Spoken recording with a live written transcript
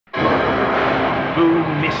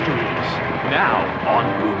Boom Mysteries, now on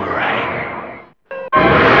Boomerang.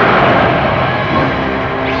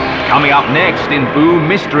 Coming up next in Boom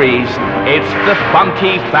Mysteries, it's the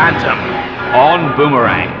Funky Phantom on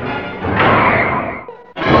Boomerang.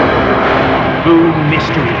 Boom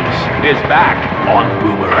Mysteries is back on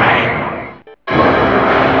Boomerang.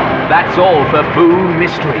 That's all for Boom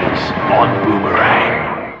Mysteries on Boomerang.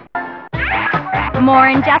 More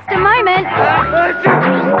in just a moment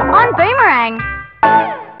on Boomerang.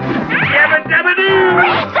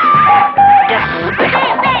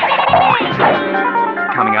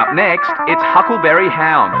 Coming up next, it's Huckleberry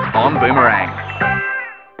Hound on Boomerang.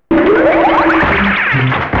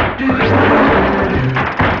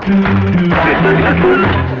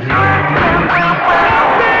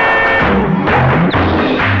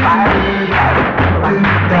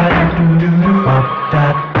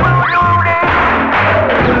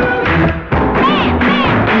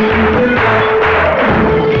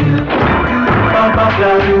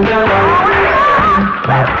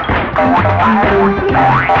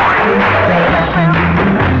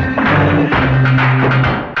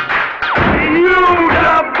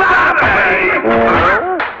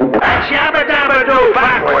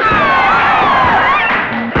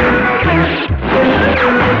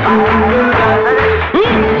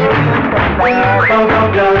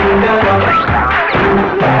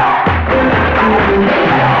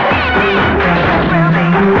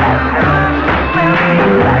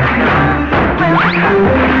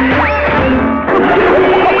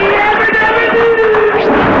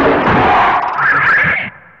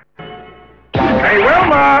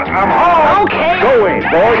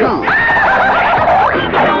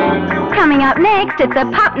 Coming up next, it's a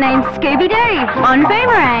pup named Scooby-Doo on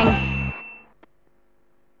Boomerang.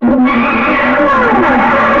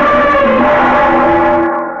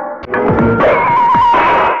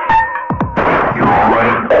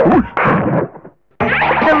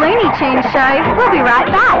 The Looney Tunes show will be right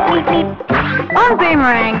back on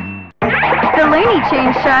Boomerang. The Looney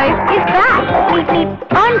Tunes show is back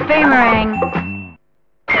on Boomerang.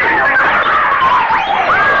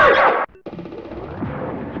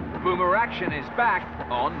 Boomeraction is back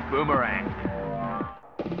on Boomerang.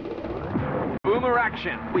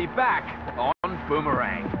 Boomeraction, we back on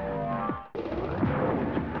Boomerang.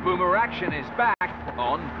 Boomeraction is back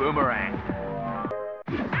on Boomerang.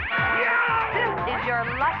 This is your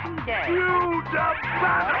lucky day.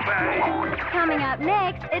 Coming up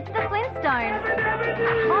next, it's the Flintstones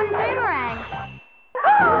on Boomerang.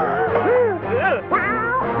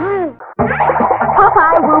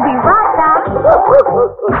 Popeye will be right back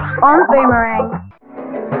on Boomerang.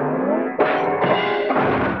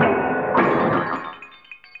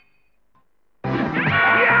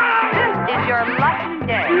 This is your lucky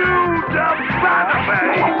day.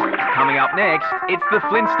 Coming up next, it's the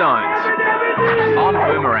Flintstones on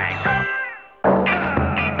Boomerang.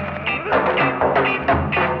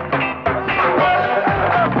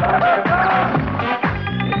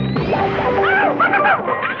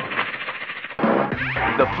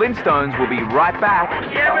 The Flintstones will be right back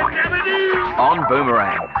on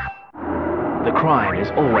Boomerang. The crime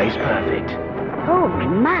is always perfect. Oh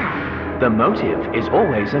my. The motive is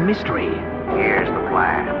always a mystery. Here's the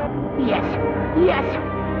plan. Yes, yes.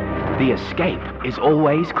 The escape is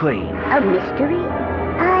always clean. A mystery?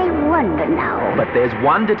 I wonder now. But there's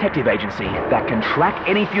one detective agency that can track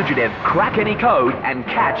any fugitive, crack any code, and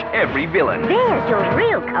catch every villain. There's your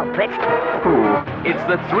real culprit. It's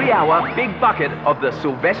the 3-hour big bucket of the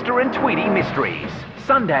Sylvester and Tweety mysteries.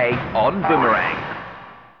 Sunday on Boomerang.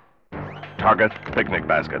 Target, picnic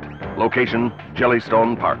basket. Location,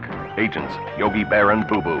 Jellystone Park. Agents, Yogi Bear and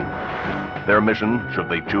Boo Boo. Their mission, should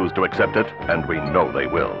they choose to accept it, and we know they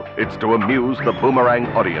will, it's to amuse the Boomerang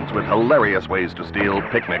audience with hilarious ways to steal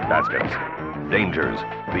picnic baskets. Dangers,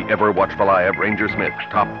 the ever-watchful eye of Ranger Smith,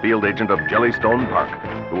 top field agent of Jellystone Park,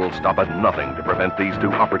 who will stop at nothing to prevent these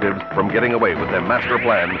two operatives from getting away with their master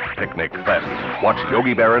plan, picnic theft. Watch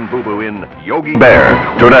Yogi Bear and Boo Boo in Yogi Bear,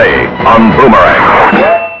 today on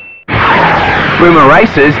Boomerang. Boomer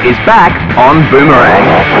Races is back on Boomerang.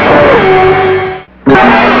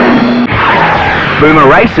 Boomer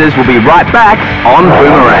Races will be right back on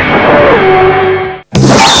Boomerang.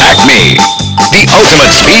 Acme, the ultimate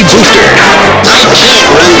speed booster. I can't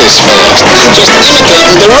run this fast. I'm just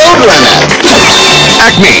imitating the Roadrunner.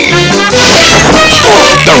 Acme,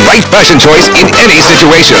 the right fashion choice in any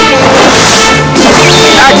situation.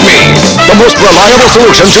 Acme, the most reliable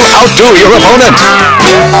solution to outdo your opponent.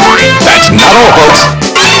 That's not all, folks.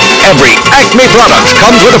 Every Acme product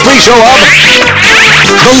comes with a free show of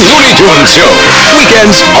The Looney Tunes Show,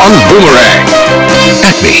 weekends on Boomerang.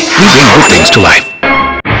 Acme, we bring good things to life.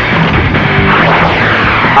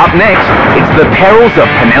 Up next, it's the perils of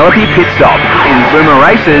Penelope Pit Stop in Boomer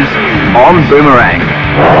Races on Boomerang.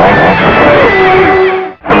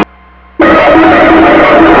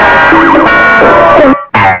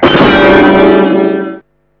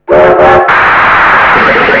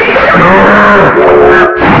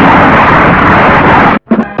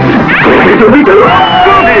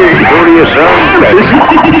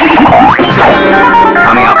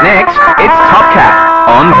 Coming up next, it's Top Cat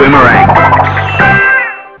on Boomerang.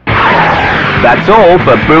 That's all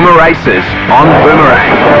for Boomer Races on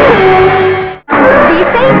Boomerang. You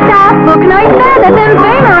see, staff, look no further than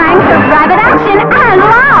Boomerang for rabbit action and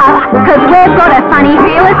laugh. Because we've got a funny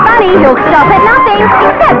who is funny who'll stop at nothing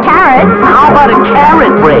except carrots. How about a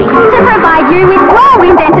carrot break? To provide you with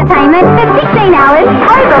whirlwind entertainment for 16 hours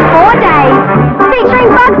over 4 days. Featuring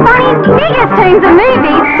Bugs Bunny's biggest tunes of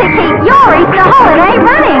movies to keep your Easter holiday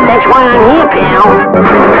running. That's why I'm here, pal.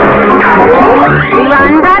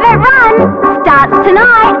 Run, Rabbit, Run starts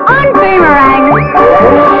tonight on Boomerang.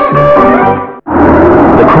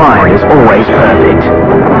 The crime is always perfect.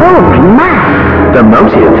 Holy man! The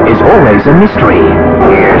motive is always a mystery.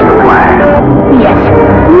 Here's the plan. Yes,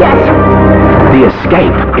 yes. The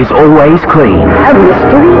escape is always clean. A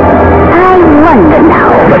mystery? I wonder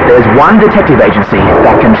now. But there's one detective agency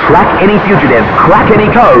that can track any fugitive, crack any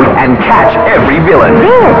code, and catch every villain.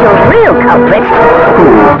 There's your real culprit.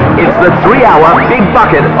 It's the 3-hour big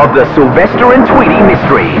bucket of the Sylvester and Tweety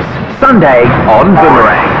mysteries. Sunday on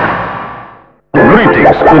Boomerang.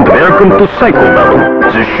 Greetings and welcome to Psycho Battle,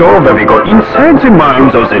 the show where we go inside the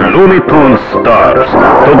minds of the Looney Tunes stars.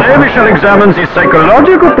 Today we shall examine the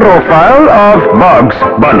psychological profile of Bugs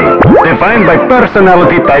Bunny, defined by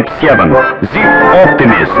personality type 7, the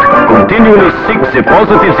optimist, continually seeks the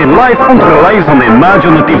positives in life and relies on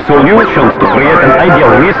imaginative solutions to create an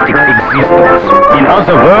idealistic existence. In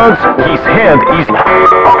other words, his head is...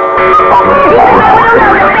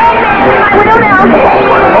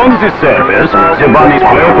 On the surface, the bunny's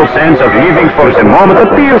playful sense of living for the moment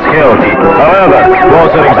appears healthy. However,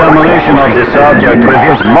 closer examination of the subject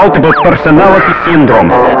reveals multiple personality syndrome,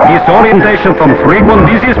 disorientation from frequent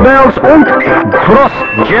dizzy spells, and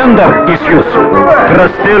cross-gender issues.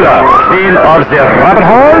 Christilla, seen as the rabbit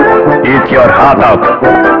hole? Eat your heart out.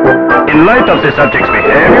 In light of the subject's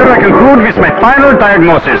behavior, I conclude with my final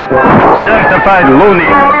diagnosis. Certified loony.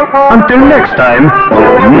 Until next time,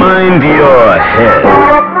 mind your head.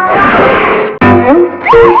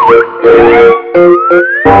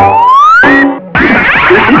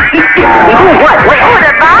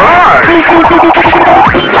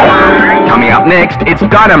 Coming up next, it's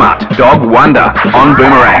Dynamite Dog Wonder on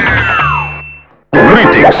Boomerang.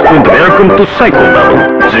 Greetings and welcome to Psycho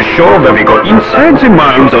Battle, the show where we go inside the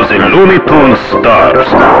minds of the Looney Tunes stars.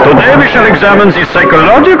 Today we shall examine the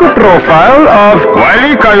psychological profile of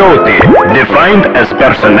Wile E. Coyote, defined as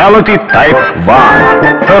personality type 1.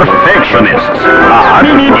 Perfectionists are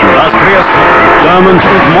industrious, determined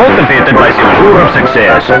and motivated by the lure of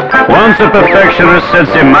success. Once a perfectionist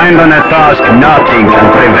sets the mind on a task, nothing can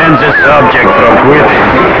prevent the subject from quitting.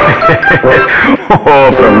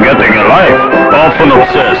 Or from getting a life. Often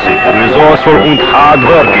obsessive, resourceful and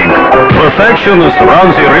hard-working. Perfectionists run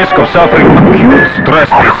the risk of suffering acute stress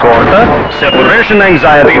disorder, separation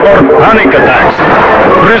anxiety, or panic attacks,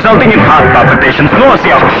 resulting in heart palpitations,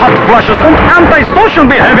 nausea, hot flushes, and antisocial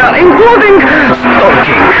behavior, including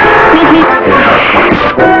stalking.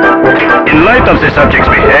 In light of the subject's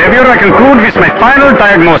behavior, I conclude with my final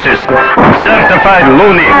diagnosis. Certified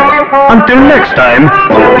loony. Until next time,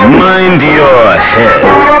 mind your head.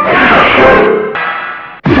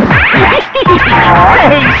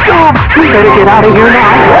 Hey, Scoob! We better get out of here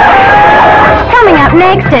now. Coming up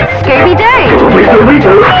next, it's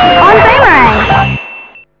Scooby-Doo on Boomerang.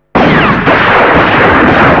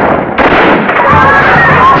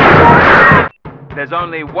 There's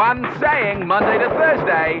only one saying Monday to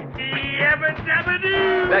Thursday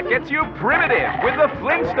that gets you primitive with the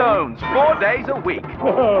Flintstones 4 days a week.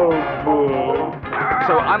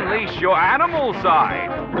 So unleash your animal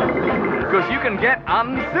side, because you can get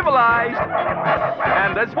uncivilized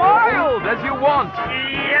and as wild as you want.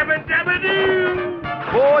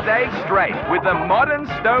 4 days straight with the modern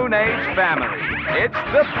Stone Age family. It's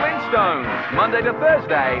the Flintstones, Monday to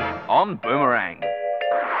Thursday on Boomerang.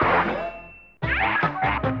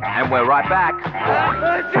 And we're right back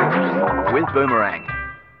with Boomerang.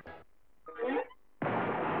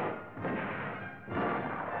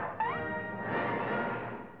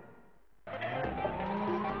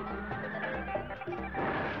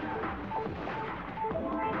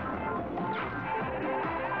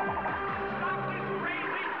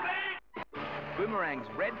 Boomerang's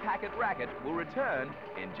red packet racket will return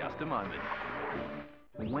in just a moment.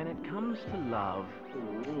 When it comes to love,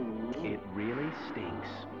 it really stinks.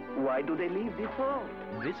 Why do they leave before?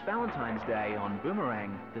 This Valentine's Day on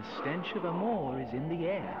Boomerang, the stench of amour is in the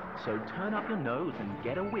air. So turn up your nose and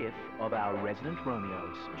get a whiff of our resident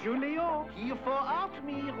Romeos. Julio, here for out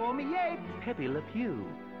me, Romeo. Pepe Le Pew.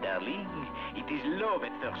 Darling, it is love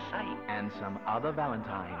at first sight. And some other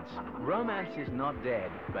Valentines. Romance is not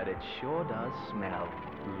dead, but it sure does smell.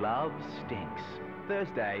 Love stinks.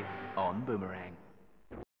 Thursday on Boomerang.